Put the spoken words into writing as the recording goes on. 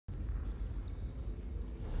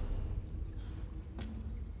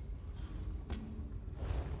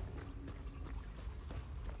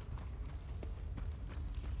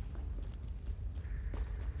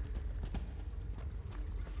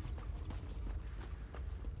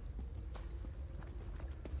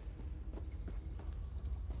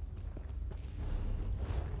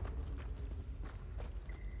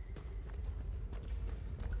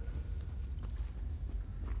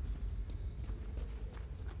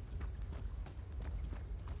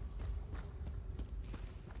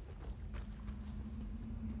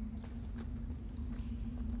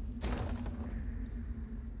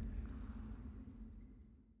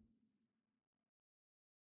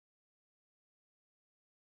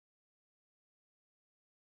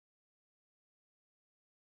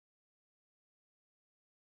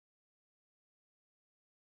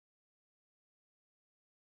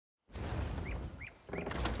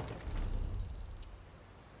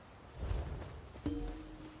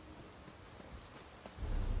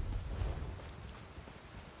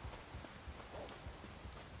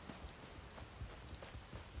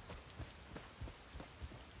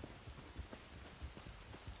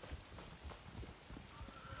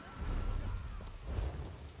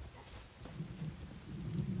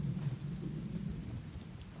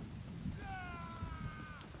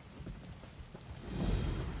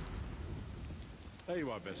There you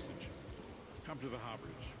are, Vestige. Come to the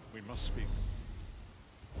harborage. We must speak.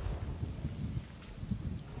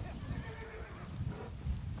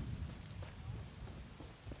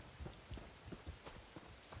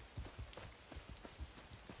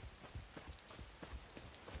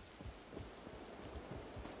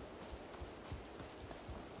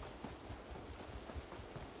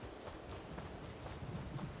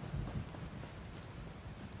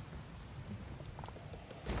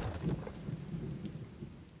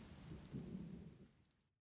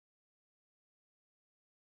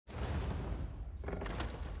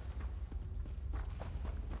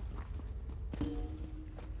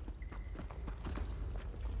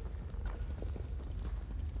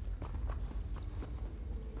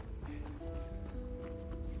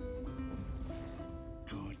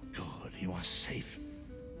 You are safe.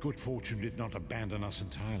 Good fortune did not abandon us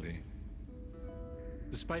entirely.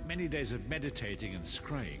 Despite many days of meditating and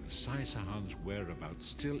scrying, Sai Sahan's whereabouts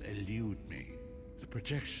still elude me. The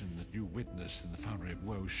projection that you witnessed in the Foundry of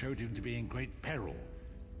Woe showed him to be in great peril.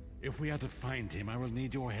 If we are to find him, I will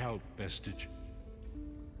need your help, Vestige.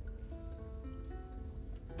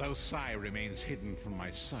 Though Sai remains hidden from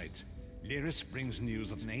my sight, Lyris brings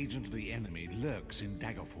news that an agent of the enemy lurks in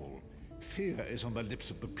Daggerfall. Fear is on the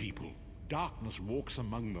lips of the people. Darkness walks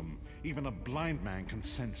among them. Even a blind man can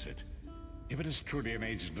sense it. If it is truly an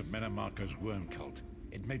agent of Menamarco's worm cult,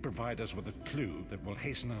 it may provide us with a clue that will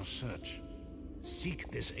hasten our search. Seek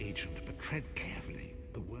this agent, but tread carefully.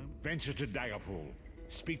 The worm... Venture to Daggerfall.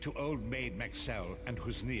 Speak to Old Maid Maxell and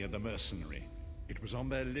Husnia the mercenary. It was on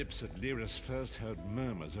their lips that Lyris first heard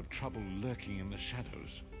murmurs of trouble lurking in the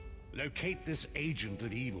shadows. Locate this agent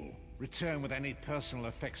of evil. Return with any personal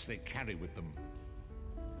effects they carry with them.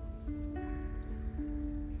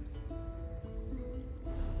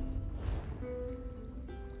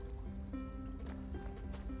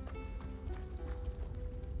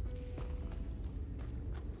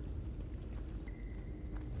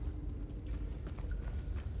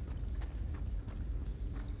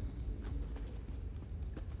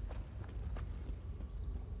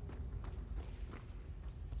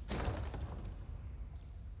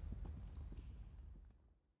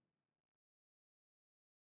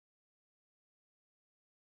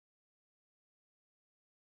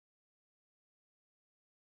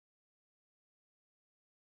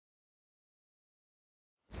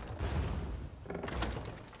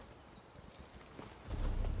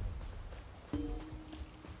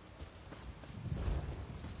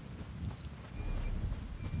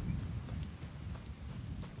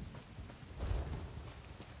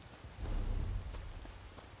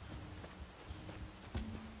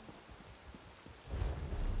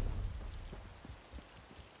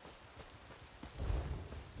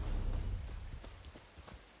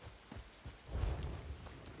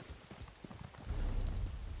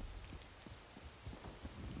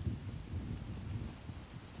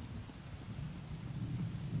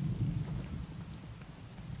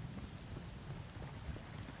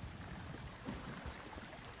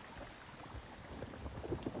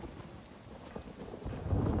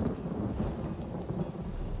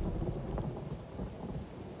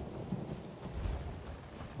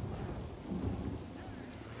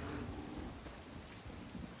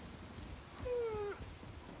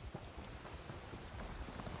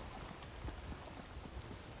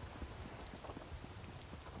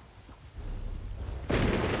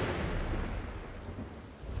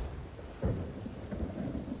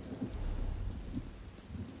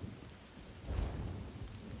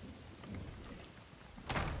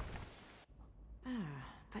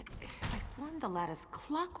 The lattice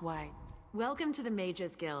clockwise. Welcome to the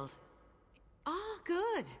Mages Guild. Ah,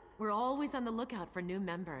 good. We're always on the lookout for new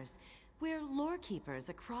members. We're lore keepers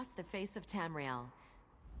across the face of Tamriel.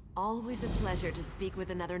 Always a pleasure to speak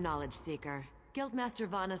with another knowledge seeker. Guildmaster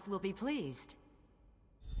Vanus will be pleased.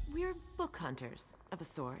 We're book hunters, of a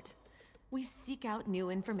sort. We seek out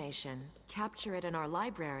new information, capture it in our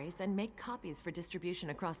libraries, and make copies for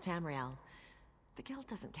distribution across Tamriel. The Guild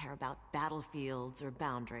doesn't care about battlefields or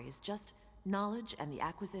boundaries, just knowledge and the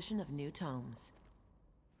acquisition of new tomes.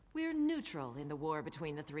 We're neutral in the war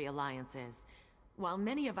between the three alliances. While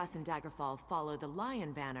many of us in Daggerfall follow the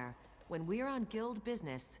Lion Banner, when we're on Guild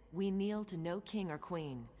business, we kneel to no king or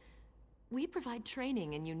queen. We provide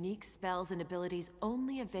training in unique spells and abilities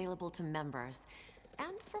only available to members.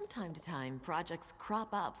 And from time to time, projects crop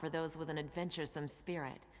up for those with an adventuresome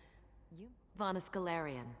spirit. Vanus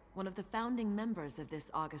Galarian, one of the founding members of this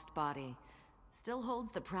august body, still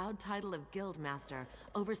holds the proud title of Guildmaster,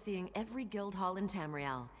 overseeing every guild hall in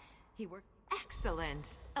Tamriel. He works...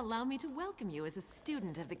 Excellent! Allow me to welcome you as a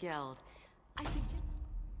student of the Guild. I suggest...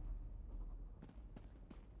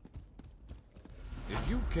 If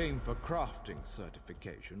you came for crafting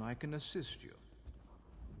certification, I can assist you.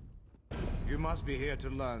 You must be here to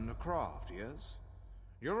learn the craft, yes?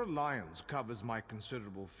 Your alliance covers my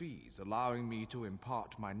considerable fees, allowing me to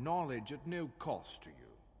impart my knowledge at no cost to you.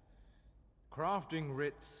 Crafting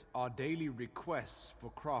writs are daily requests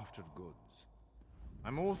for crafted goods.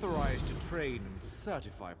 I'm authorized to train and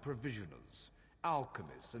certify provisioners,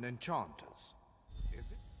 alchemists, and enchanters.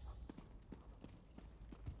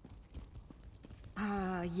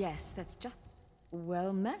 Yes, that's just...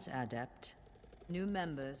 Well met, Adept. New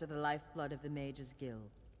members of the lifeblood of the Mages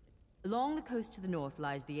Guild. Along the coast to the north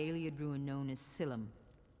lies the Ayleid ruin known as Silum.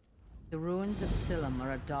 The ruins of Silum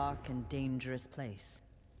are a dark and dangerous place.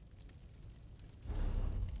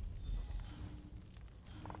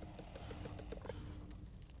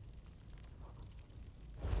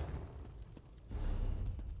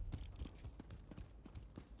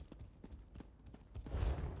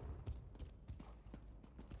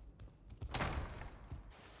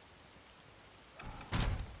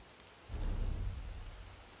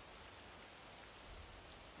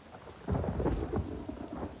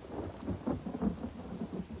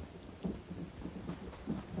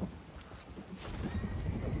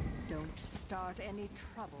 Don't start any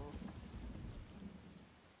trouble.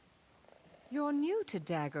 You're new to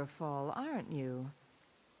Daggerfall, aren't you?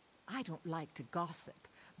 I don't like to gossip,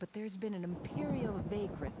 but there's been an Imperial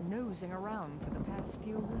vagrant nosing around for the past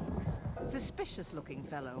few weeks. Suspicious-looking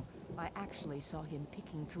fellow. I actually saw him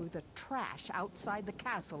picking through the trash outside the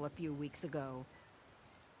castle a few weeks ago.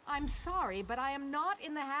 I'm sorry, but I am not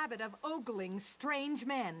in the habit of ogling strange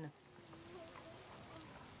men.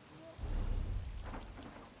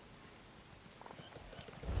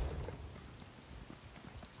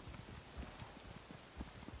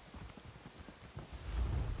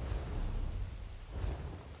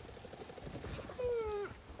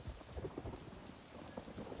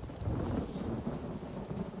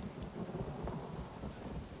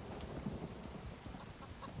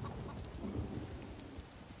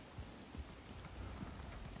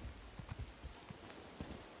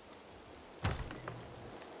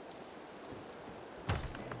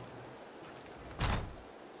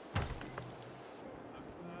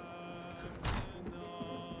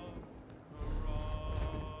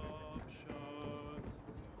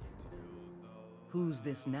 Who's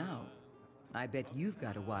this now? I bet you've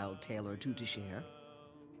got a wild tale or two to share.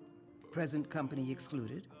 Present company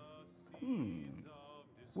excluded?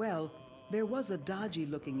 Well, there was a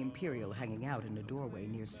dodgy-looking Imperial hanging out in a doorway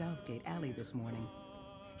near Southgate Alley this morning.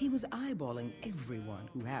 He was eyeballing everyone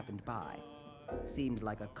who happened by. Seemed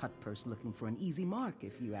like a cutpurse looking for an easy mark,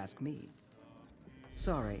 if you ask me.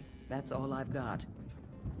 Sorry, that's all I've got.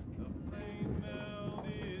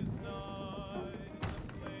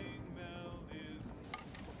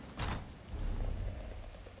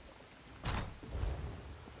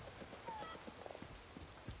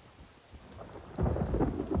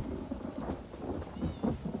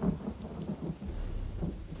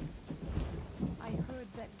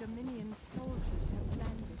 Dominion soldiers have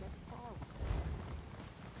landed at Fall.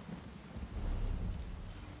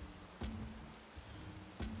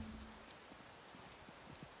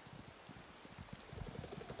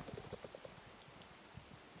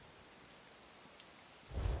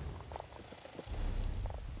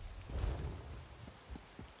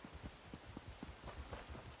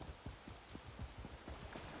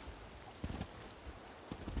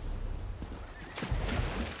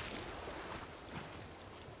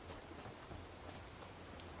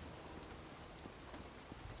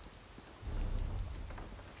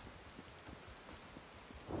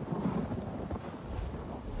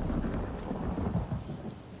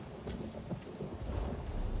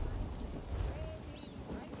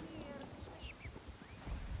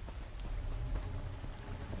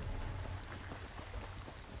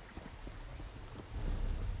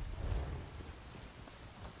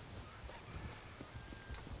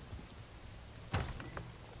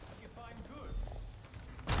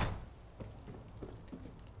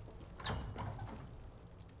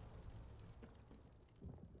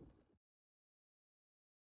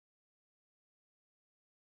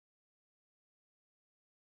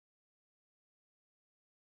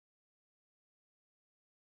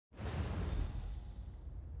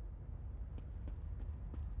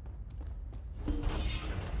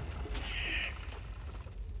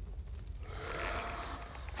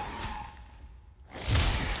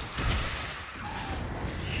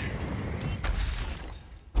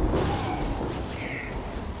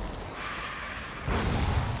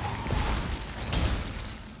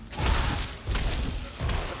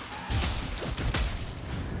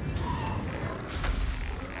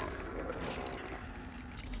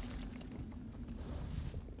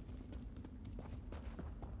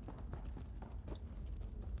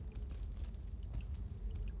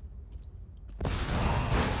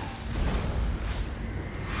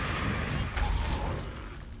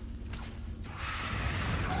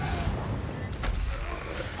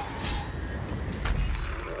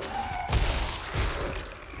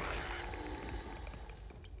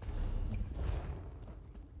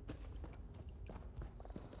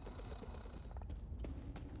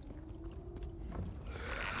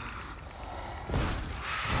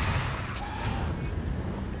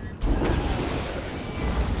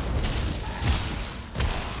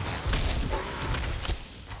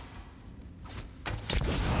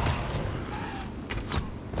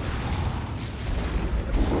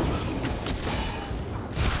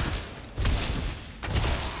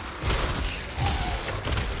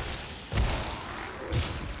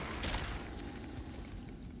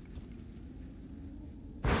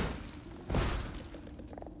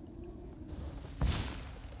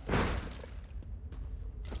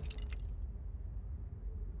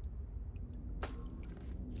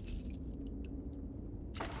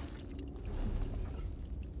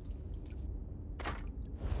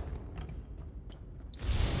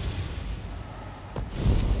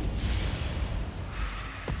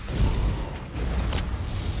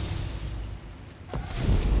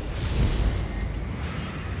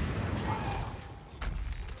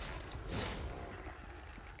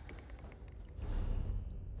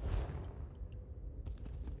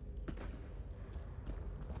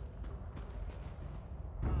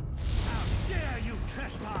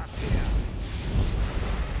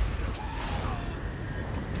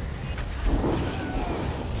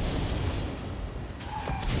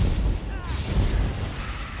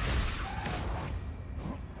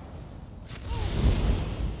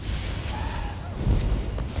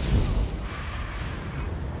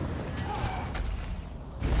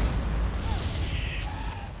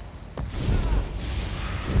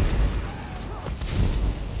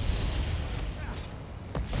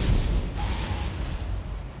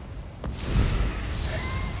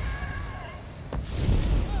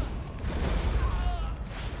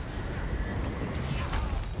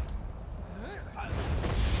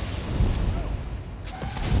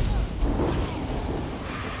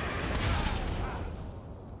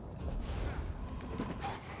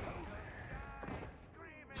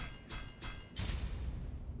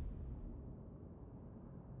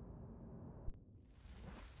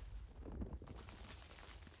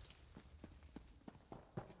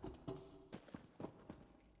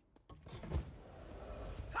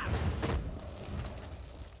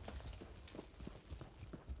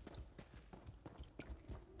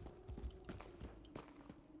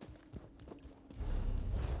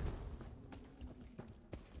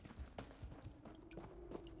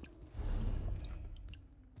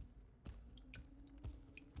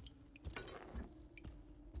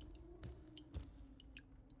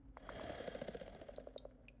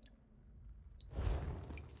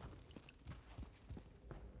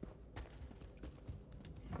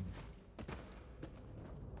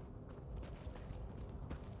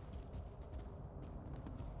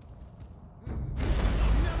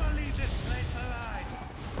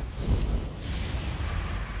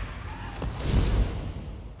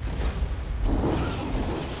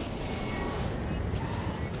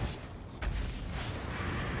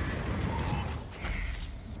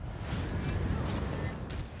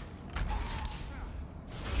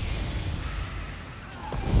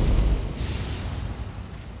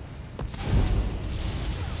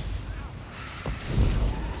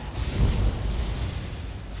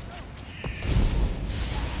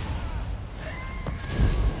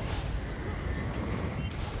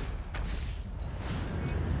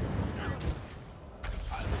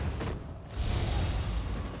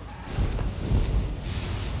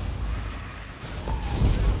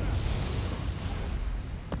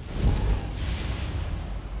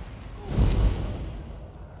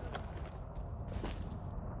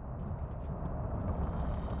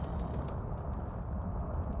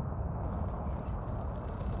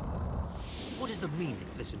 the meaning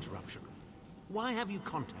of this interruption? Why have you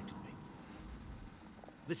contacted me?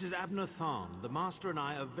 This is Abner Tharn. The Master and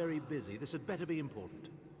I are very busy. This had better be important.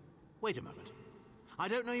 Wait a moment. I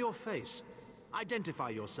don't know your face. Identify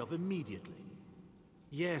yourself immediately.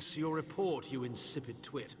 Yes, your report, you insipid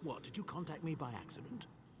twit. What, did you contact me by accident?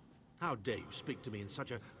 How dare you speak to me in such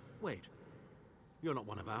a... Wait. You're not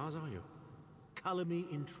one of ours, are you? Color me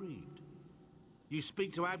intrigued. You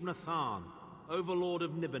speak to Abner Tharn, Overlord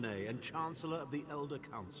of Nibene and Chancellor of the Elder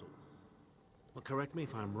Council. Well, correct me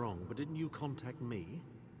if I'm wrong, but didn't you contact me?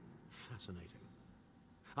 Fascinating.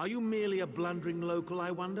 Are you merely a blundering local,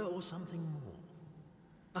 I wonder, or something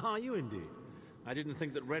more? Are you indeed? I didn't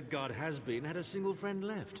think that Redguard has-been had a single friend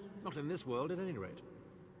left. Not in this world, at any rate.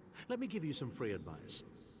 Let me give you some free advice.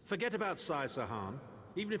 Forget about Sai Sahan.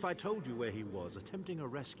 Even if I told you where he was, attempting a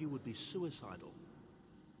rescue would be suicidal.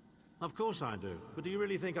 Of course I do. But do you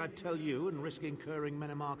really think I'd tell you and risk incurring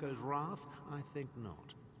Menemarco's wrath? I think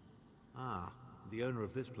not. Ah, the owner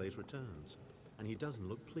of this place returns. And he doesn't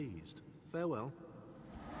look pleased. Farewell.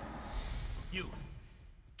 You!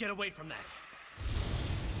 Get away from that!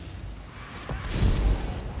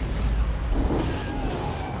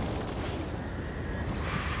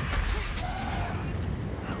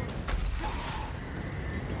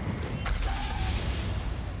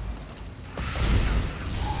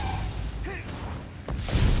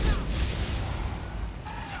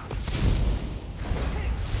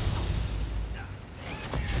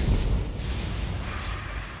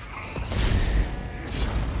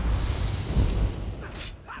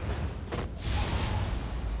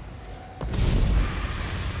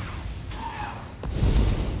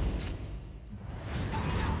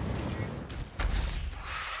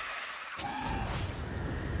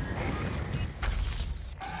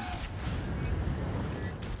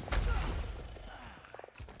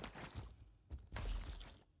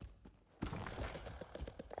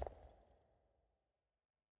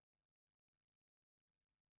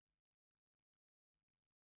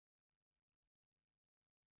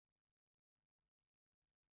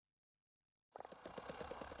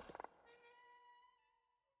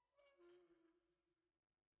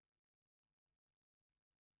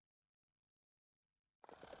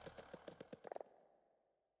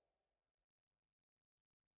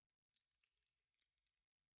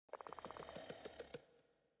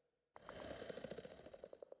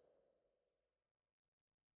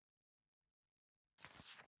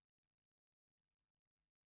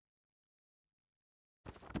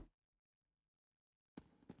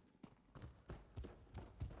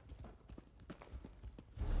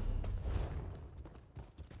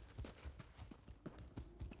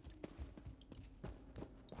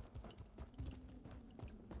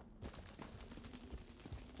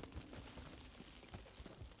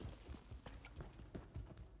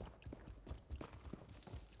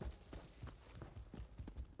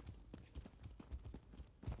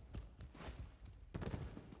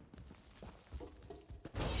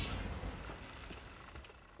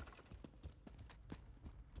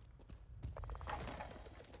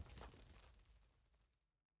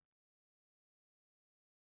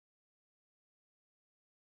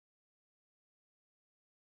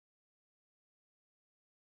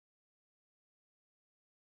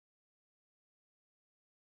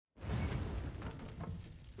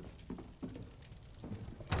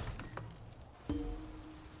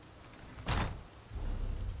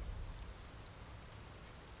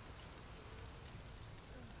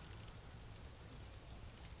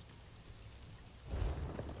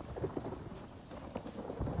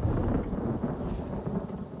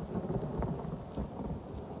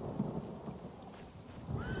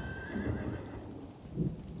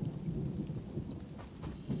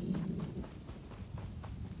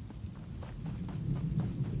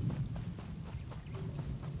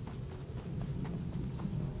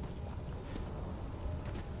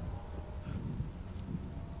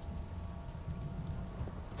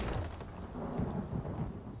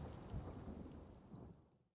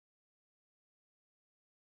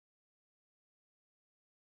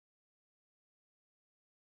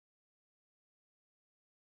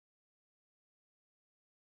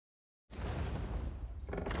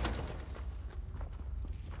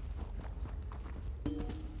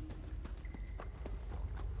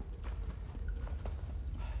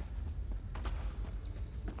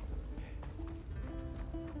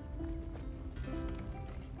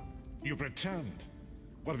 You've returned.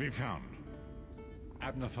 What have you found?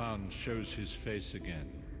 Abnathan shows his face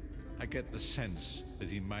again. I get the sense that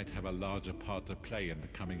he might have a larger part to play in the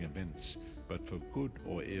coming events, but for good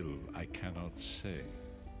or ill, I cannot say.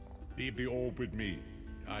 Leave the orb with me.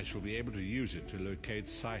 I shall be able to use it to locate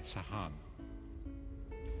Sai Sahan.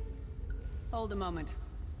 Hold a moment.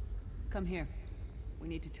 Come here. We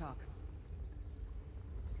need to talk.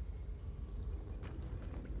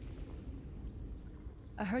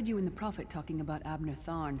 I heard you and the Prophet talking about Abner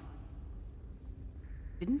Tharn.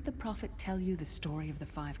 Didn't the Prophet tell you the story of the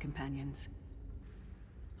 5 companions?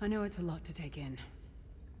 I know it's a lot to take in.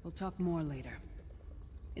 We'll talk more later.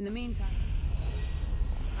 In the meantime...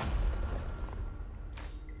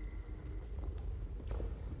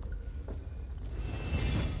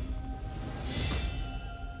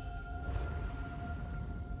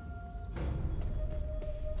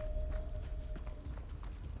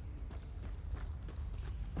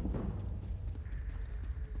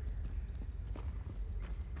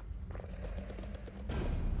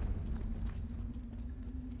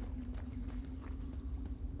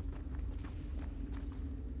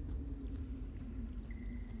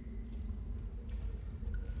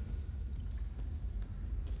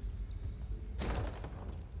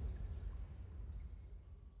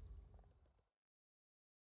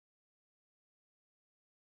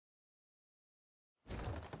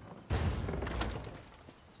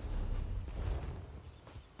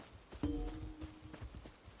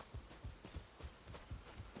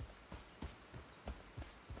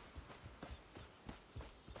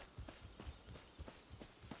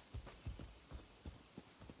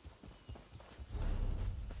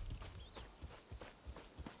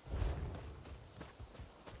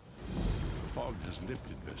 The fog has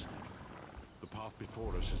lifted, Bessie. The path before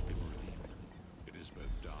us has been revealed. It is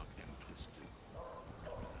both dark and twisted.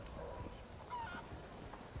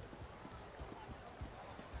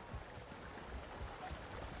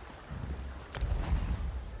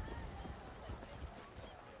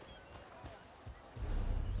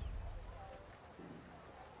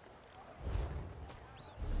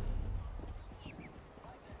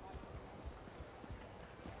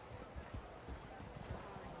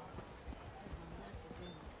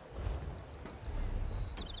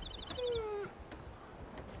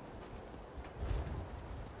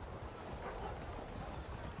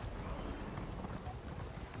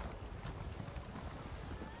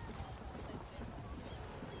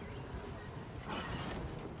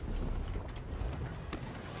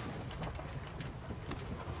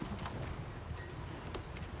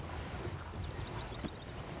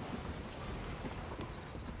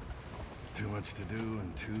 Too much to do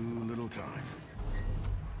and too little time.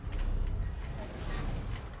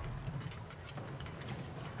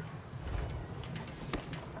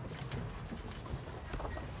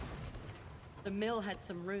 The mill had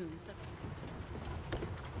some rooms.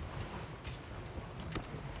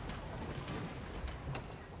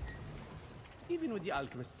 Even with the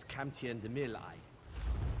alchemists camped here in the mill,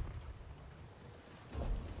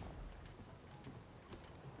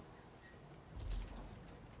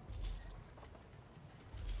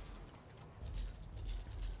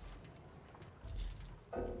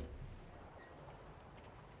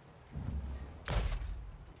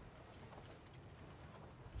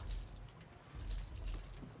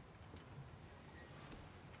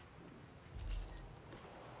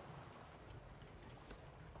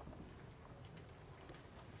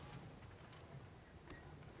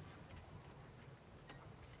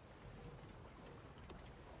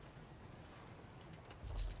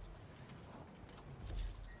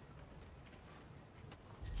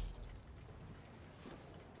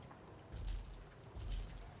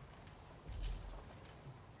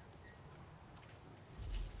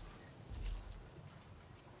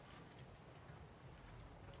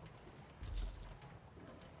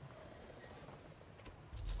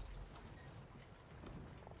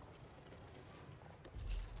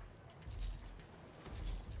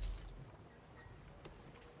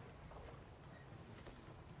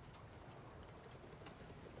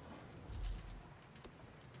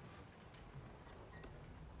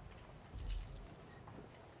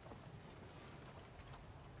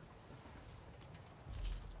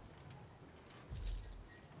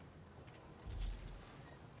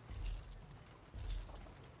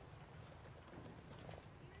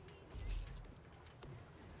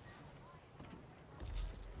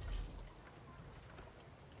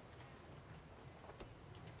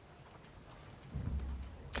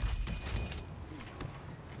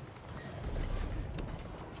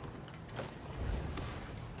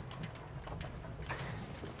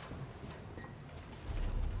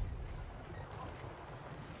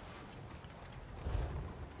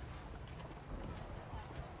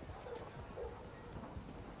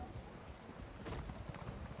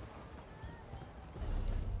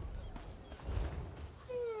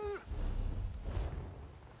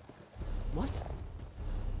 What?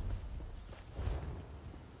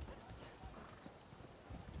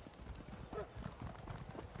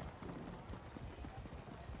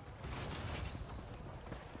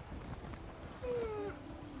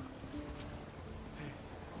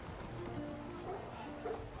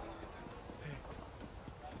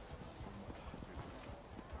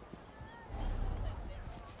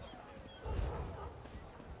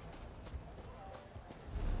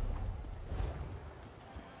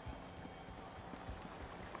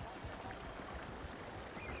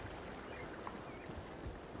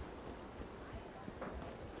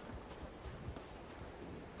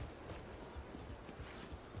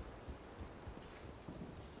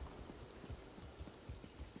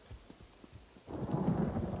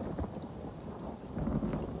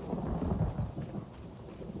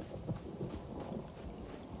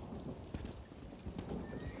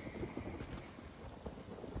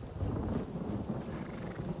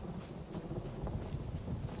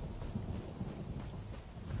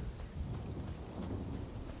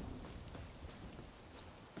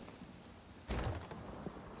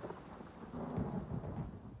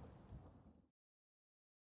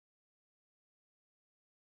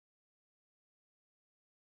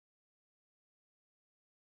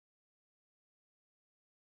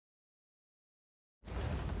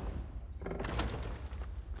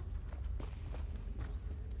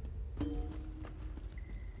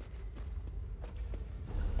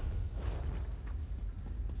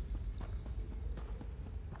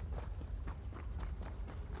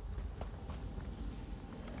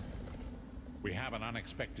 We have an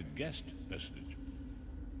unexpected guest, Vestige.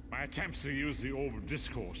 My attempts to use the Orb of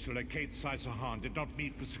Discourse to locate Saisahan did not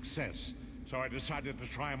meet with success, so I decided to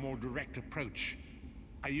try a more direct approach.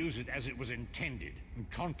 I used it as it was intended, and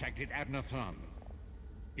contacted Abner Than.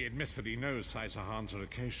 He admits that he knows Saisahan's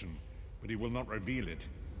location, but he will not reveal it.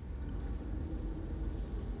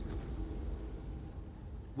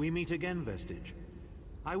 We meet again, Vestige.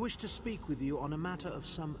 I wish to speak with you on a matter of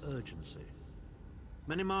some urgency.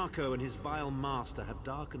 Manimarco and his vile master have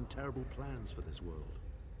dark and terrible plans for this world.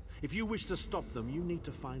 If you wish to stop them, you need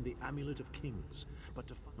to find the Amulet of Kings. But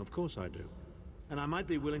to find... Of course I do. And I might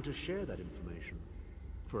be willing to share that information.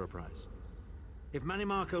 For a price. If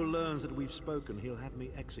Manimarco learns that we've spoken, he'll have me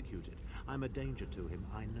executed. I'm a danger to him.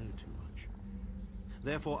 I know too much.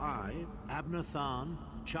 Therefore I, Abner Than,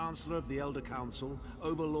 Chancellor of the Elder Council,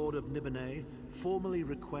 Overlord of Nibene, formally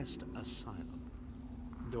request asylum.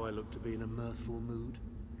 Do I look to be in a mirthful mood?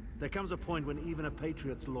 There comes a point when even a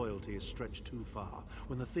patriot's loyalty is stretched too far,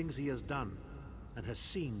 when the things he has done, and has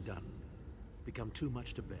seen done, become too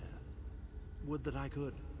much to bear. Would that I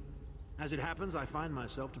could. As it happens, I find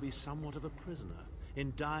myself to be somewhat of a prisoner,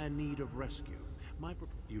 in dire need of rescue.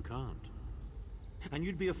 You can't. And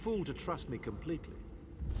you'd be a fool to trust me completely.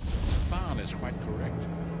 Than is quite correct.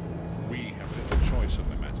 We have little choice in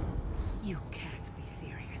the matter. You can't be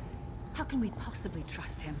serious. How can we possibly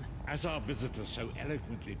trust him? As our visitor so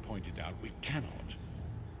eloquently pointed out, we cannot.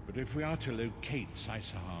 But if we are to locate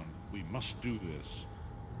Saisahan, we must do this.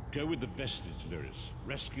 Go with the Vestige, Lyris.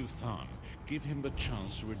 Rescue Than. Give him the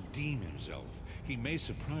chance to redeem himself. He may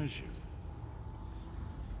surprise you.